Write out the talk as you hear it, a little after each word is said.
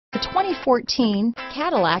The 2014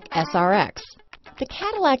 Cadillac SRX. The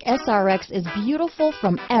Cadillac SRX is beautiful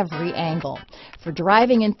from every angle. For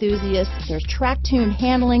driving enthusiasts, there's track-tuned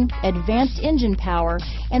handling, advanced engine power,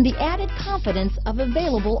 and the added confidence of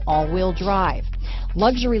available all-wheel drive.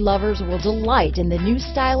 Luxury lovers will delight in the new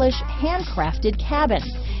stylish, handcrafted cabin.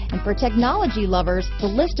 And for technology lovers, the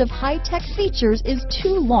list of high-tech features is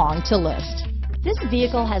too long to list. This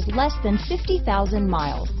vehicle has less than 50,000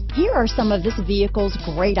 miles. Here are some of this vehicle's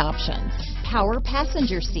great options: power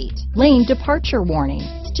passenger seat, lane departure warning,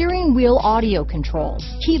 steering wheel audio controls,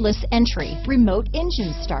 keyless entry, remote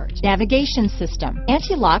engine start, navigation system,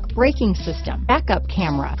 anti-lock braking system, backup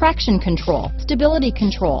camera, traction control, stability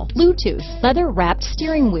control, Bluetooth, leather-wrapped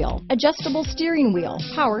steering wheel, adjustable steering wheel,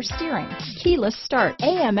 power steering, keyless start,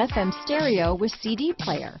 AM/FM stereo with CD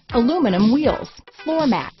player, aluminum wheels, floor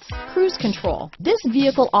mats, cruise control. This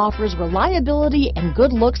vehicle offers reliability and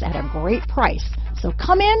good looks at a great price. So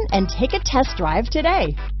come in and take a test drive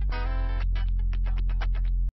today.